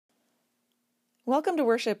Welcome to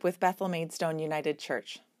worship with Bethel Maidstone United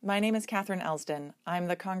Church. My name is Catherine Elsden. I'm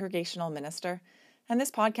the congregational minister, and this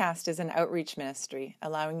podcast is an outreach ministry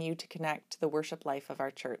allowing you to connect to the worship life of our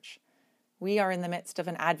church. We are in the midst of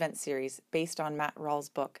an Advent series based on Matt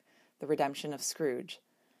Rawls' book, The Redemption of Scrooge.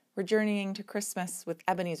 We're journeying to Christmas with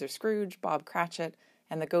Ebenezer Scrooge, Bob Cratchit,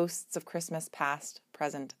 and the ghosts of Christmas past,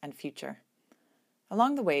 present, and future.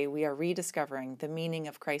 Along the way, we are rediscovering the meaning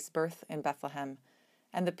of Christ's birth in Bethlehem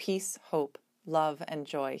and the peace, hope, love, and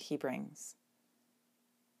joy he brings.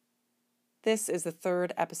 This is the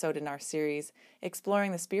third episode in our series,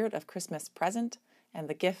 exploring the spirit of Christmas present and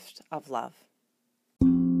the gift of love.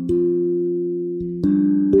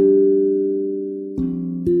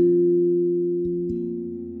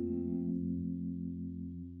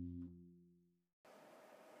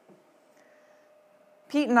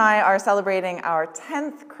 Pete and I are celebrating our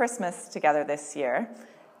 10th Christmas together this year.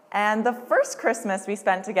 And the first Christmas we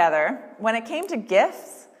spent together, when it came to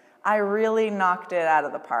gifts, I really knocked it out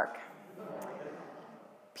of the park.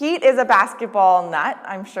 Pete is a basketball nut,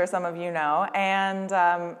 I'm sure some of you know, and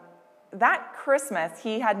that Christmas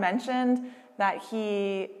he had mentioned that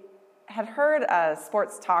he had heard a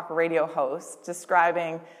sports talk radio host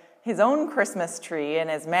describing his own Christmas tree in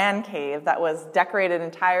his man cave that was decorated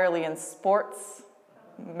entirely in sports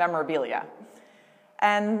memorabilia.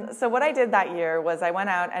 And so what I did that year was I went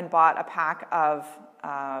out and bought a pack of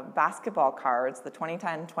basketball cards, the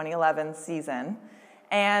 2010-2011 season,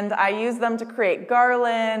 and I used them to create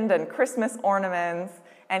garland and Christmas ornaments,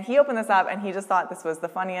 and he opened this up and he just thought this was the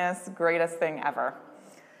funniest, greatest thing ever.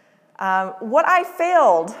 What I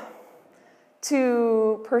failed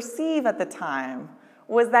to perceive at the time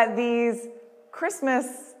was that these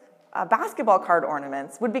Christmas basketball card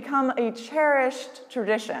ornaments would become a cherished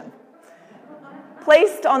tradition,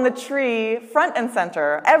 placed on the tree front and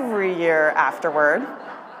center every year afterward.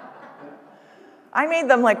 I made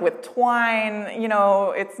them like with twine, you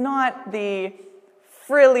know, it's not the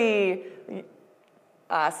frilly,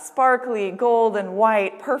 sparkly, gold and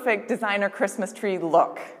white, perfect designer Christmas tree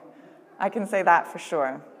look. I can say that for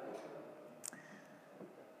sure.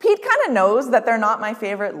 Pete kind of knows that they're not my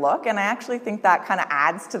favorite look, and I actually think that kind of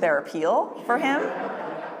adds to their appeal for him.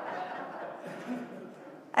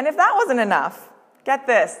 And if that wasn't enough, get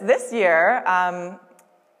this. This year,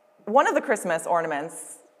 one of the Christmas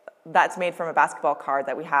ornaments that's made from a basketball card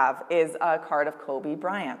that we have is a card of Kobe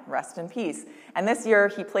Bryant, rest in peace. And this year,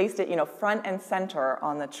 he placed it, front and center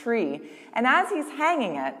on the tree. And as he's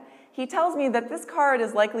hanging it, he tells me that this card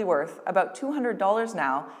is likely worth about $200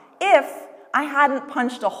 now if I hadn't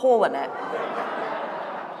punched a hole in it.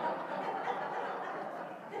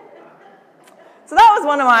 So that was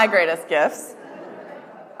one of my greatest gifts.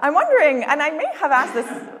 I'm wondering, and I may have asked this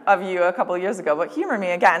of you a couple of years ago, but humor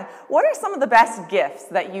me again, what are some of the best gifts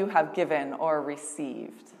that you have given or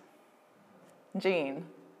received? Jean?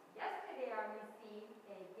 Yesterday I received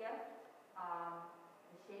a gift,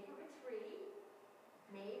 the shape of a tree,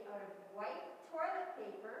 made out of white toilet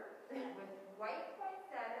paper with white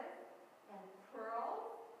poinsettias and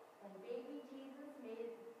pearls, and baby Jesus made,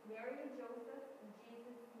 Mary and Joseph and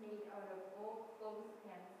Jesus made out of old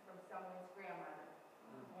clothespins from someone's grandmother.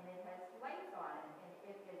 And it has lights on it, and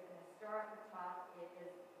it is an star at the top. It is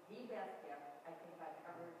the best gift I think I've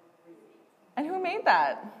ever received. And who made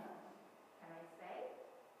that? Can I say?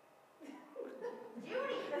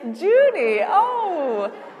 Judy! Judy,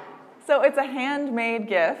 oh! So it's a handmade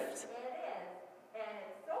gift. It is, and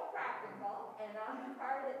it's so practical, and on the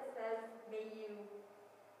card it says, may you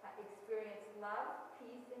experience love,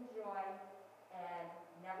 peace, and joy, and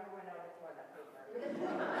never run out of toilet paper.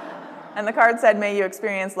 And the card said, may you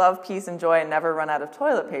experience love, peace, and joy and never run out of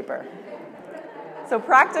toilet paper. So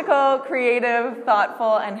practical, creative,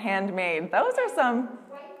 thoughtful, and handmade. Those are some...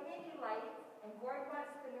 White mini lights, and Gord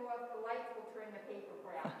wants to know if the lights will turn the paper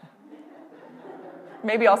brown.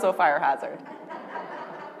 Maybe also a fire hazard.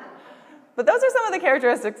 But those are some of the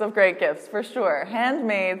characteristics of great gifts, for sure.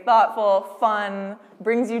 Handmade, thoughtful, fun,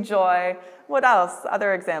 brings you joy. What else?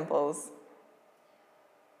 Other examples?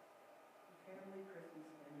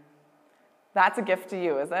 That's a gift to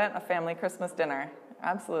you, is it? A family Christmas dinner.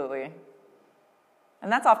 Absolutely.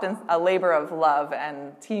 And that's often a labor of love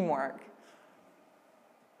and teamwork.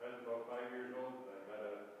 I was about 5 years old. I got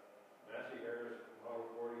a Massey Harris Model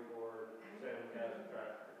 44 Salmon Cast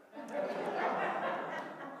tractor.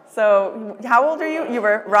 So how old are you?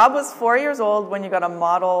 Rob was 4 years old when you got a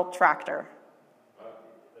model tractor.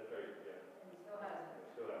 That's right,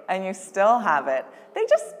 yeah. And you still have it.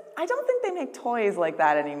 I don't think they make toys like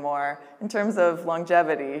that anymore in terms of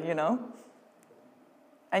longevity,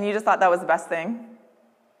 And you just thought that was the best thing?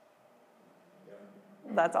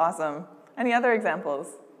 That's awesome. Any other examples?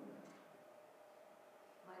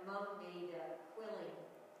 My mom made quilling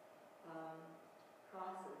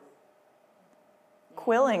crosses.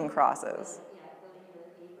 Quilling crosses. Yeah, quilling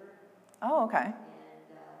with paper. Oh, okay. And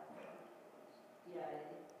they're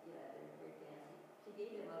very fancy. She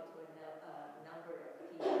gave them out to a number of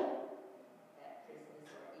people at Christmas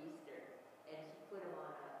or Easter, and she put them on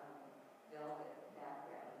a velvet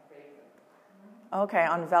background and framed them. Okay,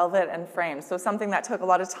 on velvet and frames. So something that took a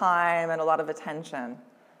lot of time and a lot of attention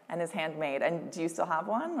and is handmade. And do you still have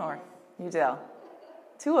one, or you do?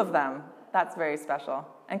 2 of them. That's very special.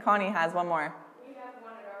 And Connie has one more. We have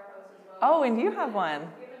one at our house as well. Oh, and you have one.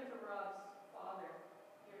 Given to Rob's father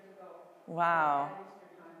years ago. Wow. At Easter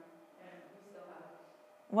time, and we still have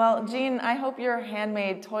it. Well, Jean, I hope your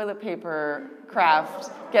handmade toilet paper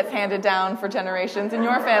craft gets handed down for generations in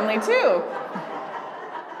your family too.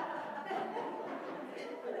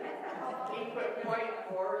 Keep it white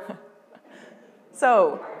for it.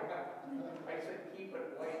 So, I said keep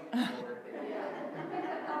it white for it.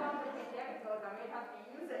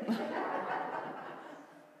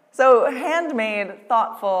 so handmade,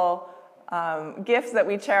 thoughtful gifts that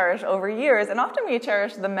we cherish over years, and often we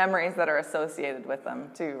cherish the memories that are associated with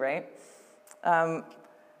them too, right? And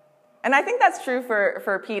I think that's true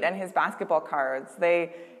for Pete and his basketball cards.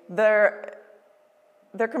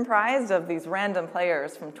 They're comprised of these random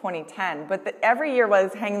players from 2010, but every year while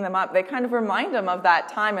he's hanging them up, they kind of remind him of that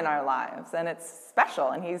time in our lives, and it's special,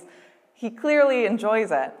 and he clearly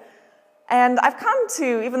enjoys it. And I've come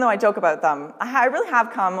to, even though I joke about them, I really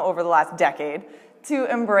have come over the last decade to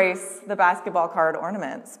embrace the basketball card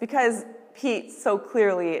ornaments because Pete so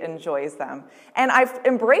clearly enjoys them. And I've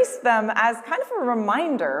embraced them as kind of a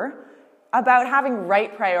reminder about having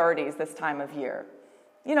right priorities this time of year.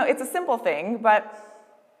 You know, it's a simple thing, but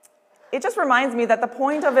it just reminds me that the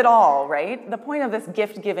point of it all, right? The point of this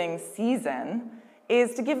gift-giving season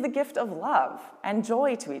is to give the gift of love and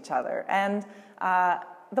joy to each other. And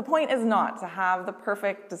the point is not to have the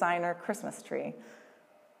perfect designer Christmas tree.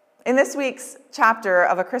 In this week's chapter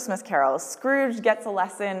of A Christmas Carol, Scrooge gets a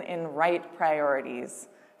lesson in right priorities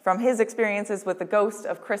from his experiences with the ghost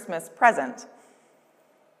of Christmas present.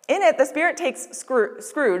 In it, the Spirit takes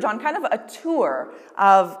Scrooge on kind of a tour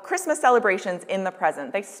of Christmas celebrations in the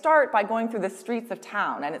present. They start by going through the streets of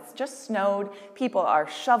town, and it's just snowed. People are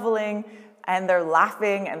shoveling, and they're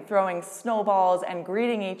laughing and throwing snowballs and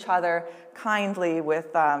greeting each other kindly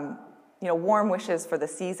with warm wishes for the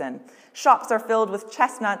season. Shops are filled with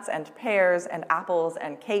chestnuts and pears and apples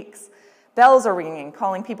and cakes. Bells are ringing,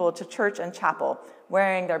 calling people to church and chapel,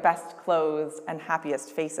 wearing their best clothes and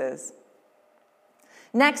happiest faces.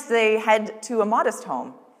 Next, they head to a modest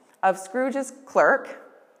home of Scrooge's clerk,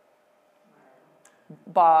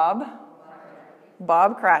 Bob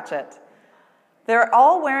Cratchit. They're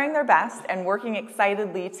all wearing their best and working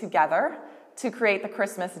excitedly together to create the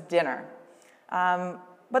Christmas dinner.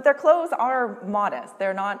 But their clothes are modest.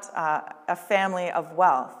 They're not a family of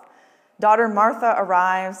wealth. Daughter Martha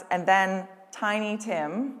arrives, and then Tiny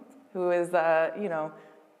Tim, who is a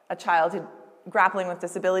child grappling with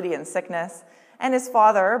disability and sickness, and his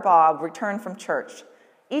father, Bob, return from church.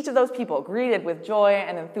 Each of those people greeted with joy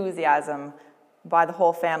and enthusiasm by the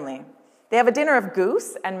whole family. They have a dinner of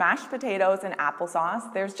goose and mashed potatoes and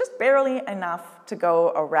applesauce. There's just barely enough to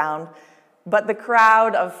go around, but the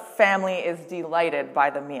crowd of family is delighted by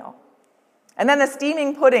the meal. And then the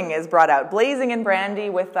steaming pudding is brought out, blazing in brandy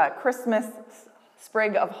with a Christmas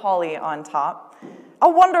sprig of holly on top. A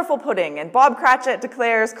wonderful pudding, and Bob Cratchit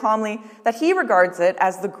declares calmly that he regards it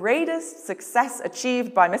as the greatest success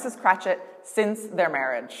achieved by Mrs. Cratchit since their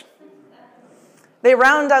marriage. They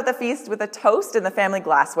round out the feast with a toast in the family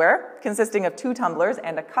glassware, consisting of 2 tumblers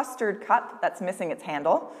and a custard cup that's missing its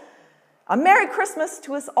handle. "A Merry Christmas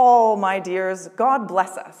to us all, my dears. God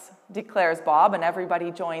bless us," declares Bob, and everybody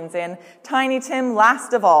joins in. Tiny Tim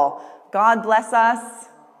last of all. "God bless us,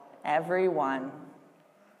 everyone."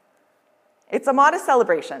 It's a modest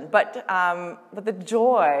celebration, but the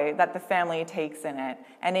joy that the family takes in it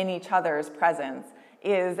and in each other's presence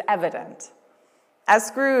is evident. As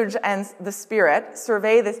Scrooge and the Spirit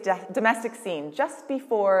survey this domestic scene just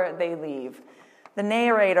before they leave, the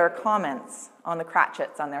narrator comments on the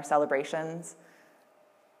Cratchits on their celebrations.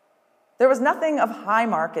 "There was nothing of high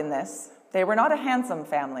mark in this. They were not a handsome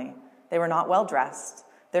family. They were not well dressed.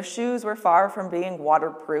 Their shoes were far from being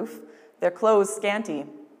waterproof, their clothes scanty.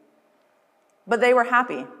 But they were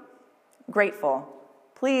happy, grateful,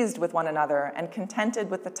 pleased with one another, and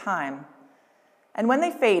contented with the time. And when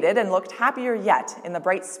they faded and looked happier yet in the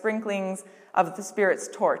bright sprinklings of the Spirit's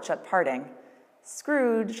torch at parting,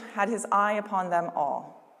 Scrooge had his eye upon them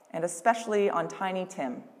all, and especially on Tiny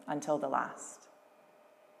Tim, until the last.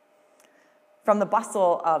 From the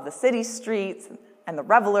bustle of the city streets and the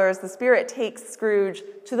revelers, the Spirit takes Scrooge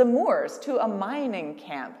to the moors, to a mining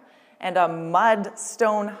camp, and a mud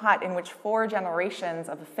stone hut in which 4 generations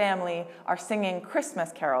of the family are singing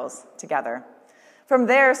Christmas carols together. From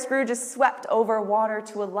there, Scrooge is swept over water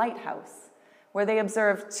to a lighthouse, where they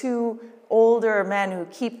observe 2 older men who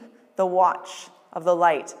keep the watch of the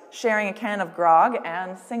light, sharing a can of grog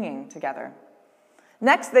and singing together.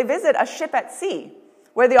 Next, they visit a ship at sea,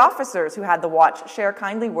 where the officers who had the watch share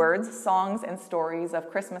kindly words, songs, and stories of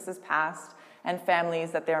Christmases past and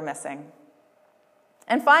families that they're missing.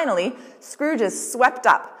 And finally, Scrooge is swept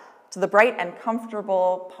up to the bright and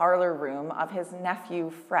comfortable parlor room of his nephew,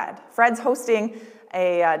 Fred. Fred's hosting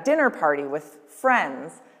a dinner party with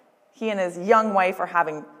friends. He and his young wife are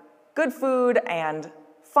having good food and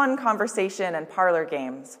fun conversation and parlor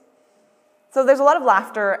games. So there's a lot of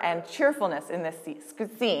laughter and cheerfulness in this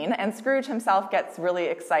scene, and Scrooge himself gets really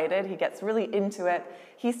excited. He gets really into it.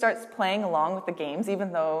 He starts playing along with the games,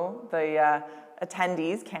 even though the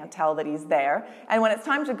attendees can't tell that he's there. And when it's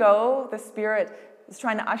time to go, the Spirit is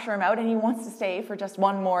trying to usher him out, and he wants to stay for just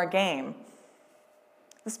one more game.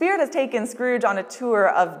 The Spirit has taken Scrooge on a tour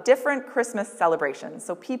of different Christmas celebrations,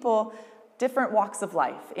 so people, different walks of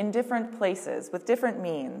life, in different places, with different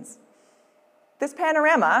means. This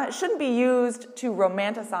panorama shouldn't be used to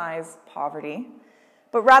romanticize poverty,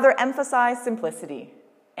 but rather emphasize simplicity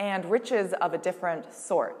and riches of a different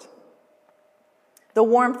sort. The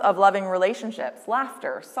warmth of loving relationships,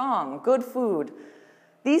 laughter, song, good food.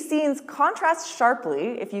 These scenes contrast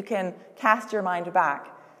sharply, if you can cast your mind back,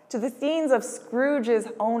 to the scenes of Scrooge's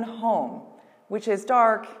own home, which is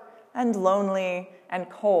dark and lonely and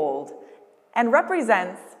cold, and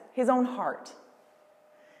represents his own heart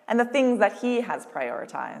and the things that he has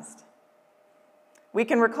prioritized. We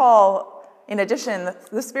can recall, in addition,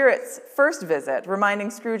 the Spirit's first visit, reminding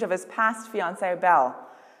Scrooge of his past fiancée, Belle,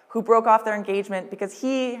 who broke off their engagement because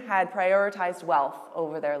he had prioritized wealth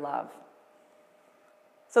over their love.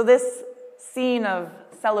 So this scene of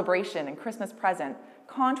celebration and Christmas present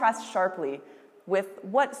contrasts sharply with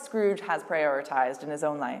what Scrooge has prioritized in his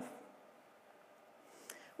own life.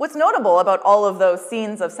 What's notable about all of those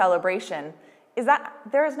scenes of celebration is that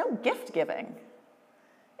there is no gift giving.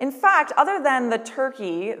 In fact, other than the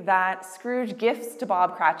turkey that Scrooge gifts to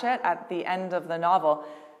Bob Cratchit at the end of the novel,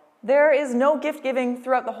 there is no gift giving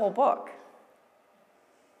throughout the whole book.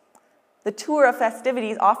 The tour of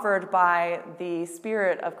festivities offered by the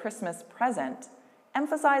Spirit of Christmas Present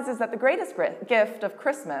emphasizes that the greatest gift of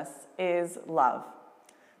Christmas is love.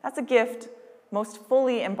 That's a gift most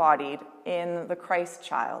fully embodied in the Christ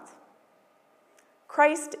child.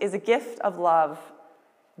 Christ is a gift of love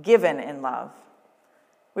given in love.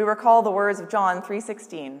 We recall the words of John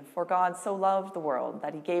 3:16, "For God so loved the world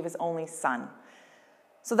that he gave his only Son,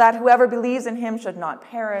 so that whoever believes in him should not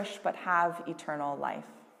perish but have eternal life."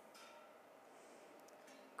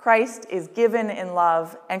 Christ is given in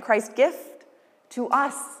love, and Christ's gift to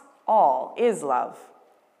us all is love.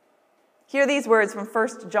 Hear these words from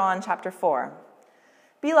 1 John chapter 4.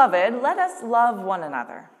 "Beloved, let us love one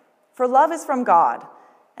another, for love is from God,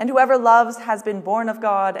 and whoever loves has been born of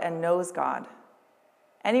God and knows God.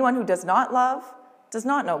 Anyone who does not love does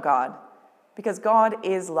not know God, because God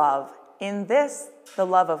is love. In this, the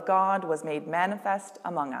love of God was made manifest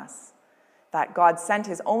among us, that God sent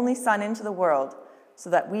his only Son into the world so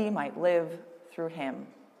that we might live through him."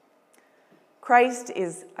 Christ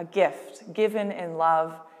is a gift given in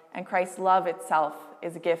love, and Christ's love itself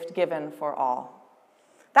is a gift given for all.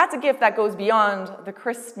 That's a gift that goes beyond the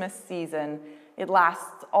Christmas season. It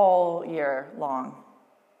lasts all year long.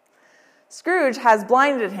 Scrooge has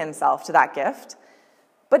blinded himself to that gift,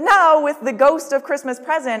 but now with the ghost of Christmas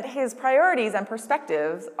Present, his priorities and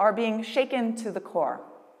perspectives are being shaken to the core.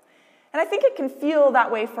 And I think it can feel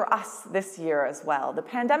that way for us this year as well. The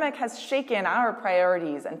pandemic has shaken our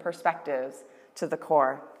priorities and perspectives to the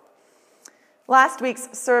core. Last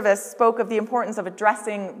week's service spoke of the importance of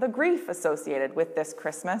addressing the grief associated with this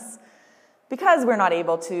Christmas because we're not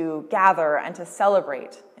able to gather and to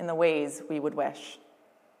celebrate in the ways we would wish.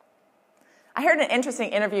 I heard an interesting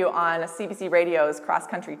interview on CBC Radio's Cross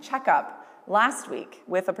Country Checkup last week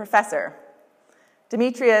with a professor,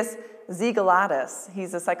 Demetrius Xygaladis.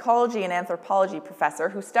 He's a psychology and anthropology professor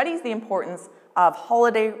who studies the importance of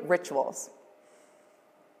holiday rituals.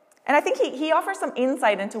 And I think he offers some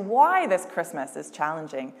insight into why this Christmas is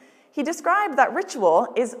challenging. He described that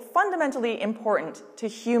ritual is fundamentally important to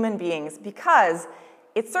human beings because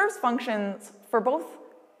it serves functions for both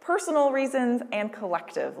personal reasons and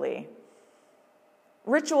collectively.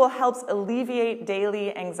 Ritual helps alleviate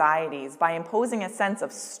daily anxieties by imposing a sense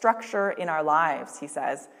of structure in our lives, he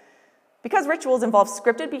says. Because rituals involve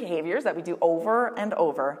scripted behaviors that we do over and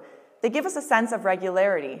over, they give us a sense of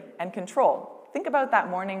regularity and control. Think about that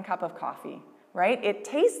morning cup of coffee, right? It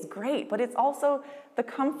tastes great, but it's also the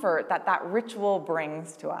comfort that that ritual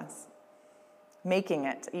brings to us, making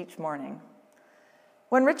it each morning.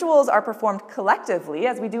 When rituals are performed collectively,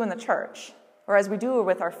 as we do in the church, or as we do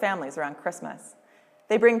with our families around Christmas,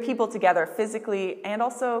 they bring people together physically and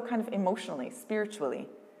also kind of emotionally, spiritually.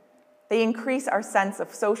 They increase our sense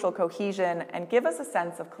of social cohesion and give us a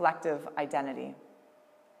sense of collective identity.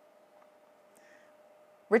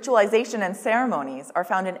 Ritualization and ceremonies are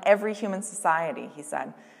found in every human society, he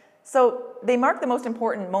said. So they mark the most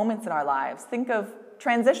important moments in our lives. Think of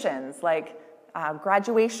transitions like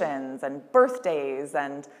graduations and birthdays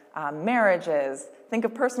and marriages. Think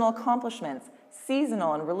of personal accomplishments,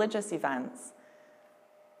 seasonal and religious events.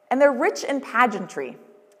 And they're rich in pageantry.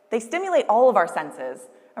 They stimulate all of our senses.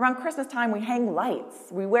 Around Christmas time, we hang lights,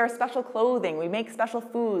 we wear special clothing, we make special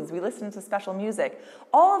foods, we listen to special music.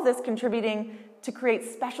 All of this contributing to create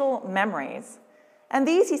special memories. And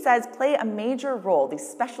these, he says, play a major role, these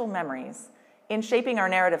special memories, in shaping our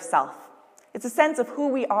narrative self. It's a sense of who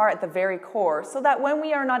we are at the very core, so that when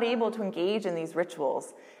we are not able to engage in these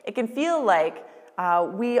rituals, it can feel like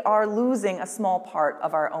we are losing a small part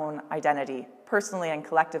of our own identity, personally and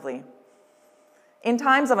collectively. In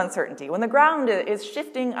times of uncertainty, when the ground is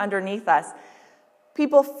shifting underneath us,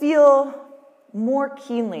 people feel more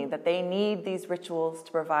keenly that they need these rituals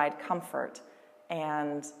to provide comfort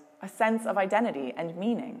and a sense of identity and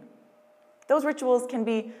meaning. Those rituals can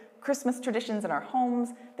be Christmas traditions in our homes.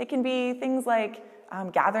 They can be things like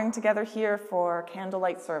gathering together here for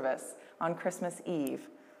candlelight service on Christmas Eve.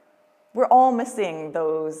 We're all missing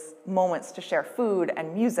those moments to share food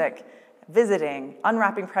and music, visiting,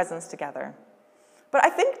 unwrapping presents together. But I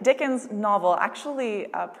think Dickens' novel actually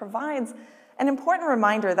provides an important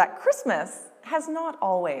reminder that Christmas has not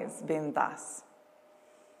always been thus.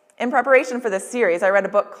 In preparation for this series, I read a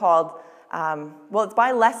book called, it's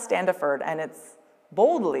by Les Standiford, and it's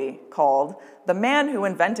boldly called The Man Who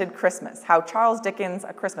Invented Christmas, How Charles Dickens'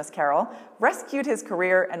 A Christmas Carol Rescued His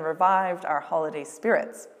Career and Revived Our Holiday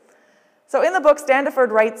Spirits. So in the book,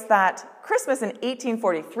 Standiford writes that Christmas in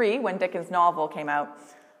 1843, when Dickens' novel came out,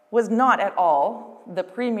 was not at all the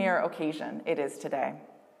premier occasion it is today.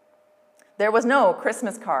 There was no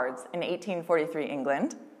Christmas cards in 1843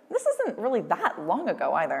 England. This isn't really that long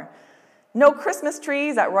ago either. No Christmas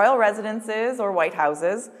trees at royal residences or White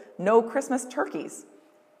Houses. No Christmas turkeys.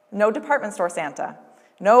 No department store Santa.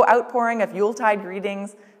 No outpouring of Yuletide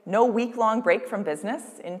greetings. No week-long break from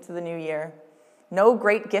business into the new year. No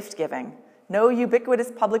great gift giving. No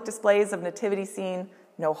ubiquitous public displays of nativity scene.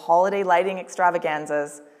 No holiday lighting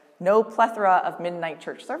extravaganzas. No plethora of midnight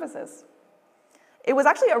church services. It was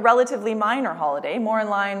actually a relatively minor holiday, more in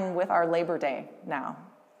line with our Labor Day now.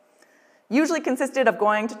 Usually consisted of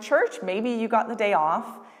going to church, maybe you got the day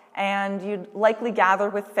off, and you'd likely gather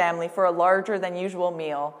with family for a larger than usual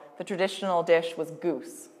meal. The traditional dish was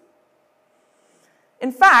goose.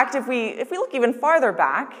 In fact, if we look even farther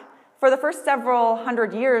back, for the first several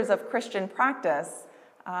hundred years of Christian practice,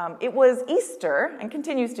 it was Easter, and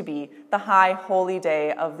continues to be, the high holy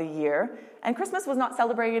day of the year, and Christmas was not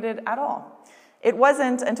celebrated at all. It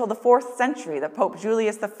wasn't until the 4th century that Pope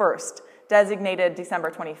Julius I designated December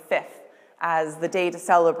 25th as the day to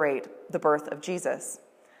celebrate the birth of Jesus.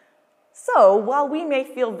 So, while we may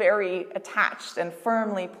feel very attached and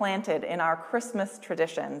firmly planted in our Christmas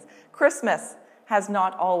traditions, Christmas has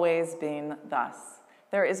not always been thus.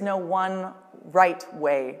 There is no one right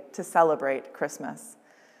way to celebrate Christmas.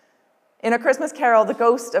 In A Christmas Carol, the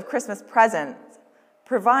Ghost of Christmas Present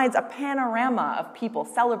provides a panorama of people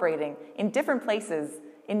celebrating in different places,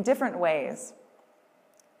 in different ways.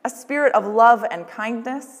 A spirit of love and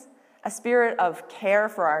kindness, a spirit of care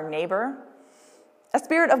for our neighbor, a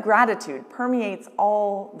spirit of gratitude permeates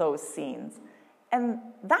all those scenes. And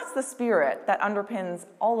that's the spirit that underpins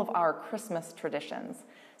all of our Christmas traditions.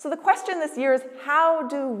 So the question this year is, how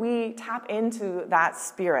do we tap into that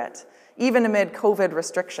spirit, even amid COVID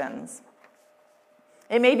restrictions?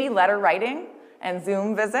 It may be letter writing and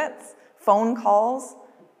Zoom visits, phone calls,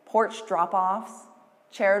 porch drop-offs,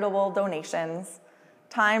 charitable donations,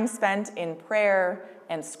 time spent in prayer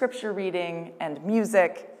and scripture reading and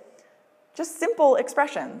music, just simple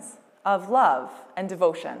expressions of love and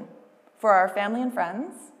devotion for our family and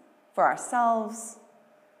friends, for ourselves,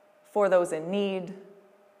 for those in need,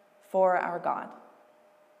 for our God.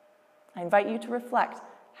 I invite you to reflect,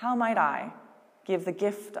 how might I give the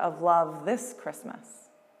gift of love this Christmas?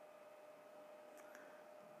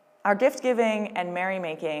 Our gift-giving and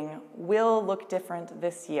merrymaking will look different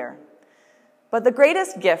this year. But the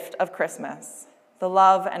greatest gift of Christmas, the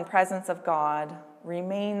love and presence of God,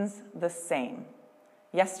 remains the same,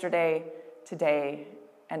 yesterday, today,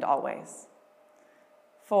 and always.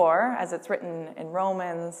 For, as it's written in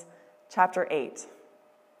Romans chapter 8,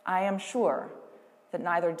 I am sure that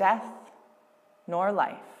neither death, nor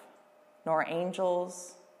life, nor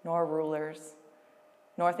angels, nor rulers,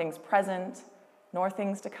 nor things present, nor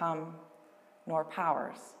things to come, nor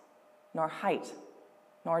powers, nor height,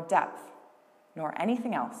 nor depth, nor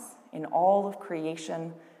anything else in all of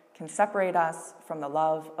creation can separate us from the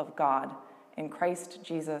love of God in Christ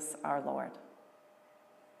Jesus our Lord.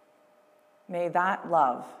 May that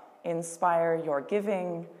love inspire your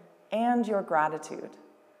giving and your gratitude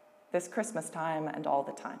this Christmas time and all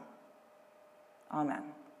the time. Amen.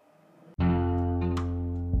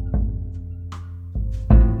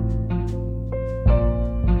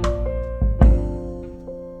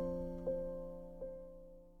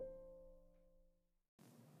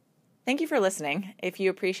 Thank you for listening. If you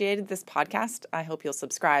appreciated this podcast, I hope you'll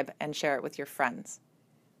subscribe and share it with your friends.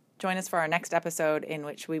 Join us for our next episode, in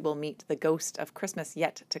which we will meet the ghost of Christmas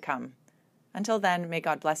yet to come. Until then, may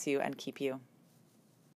God bless you and keep you.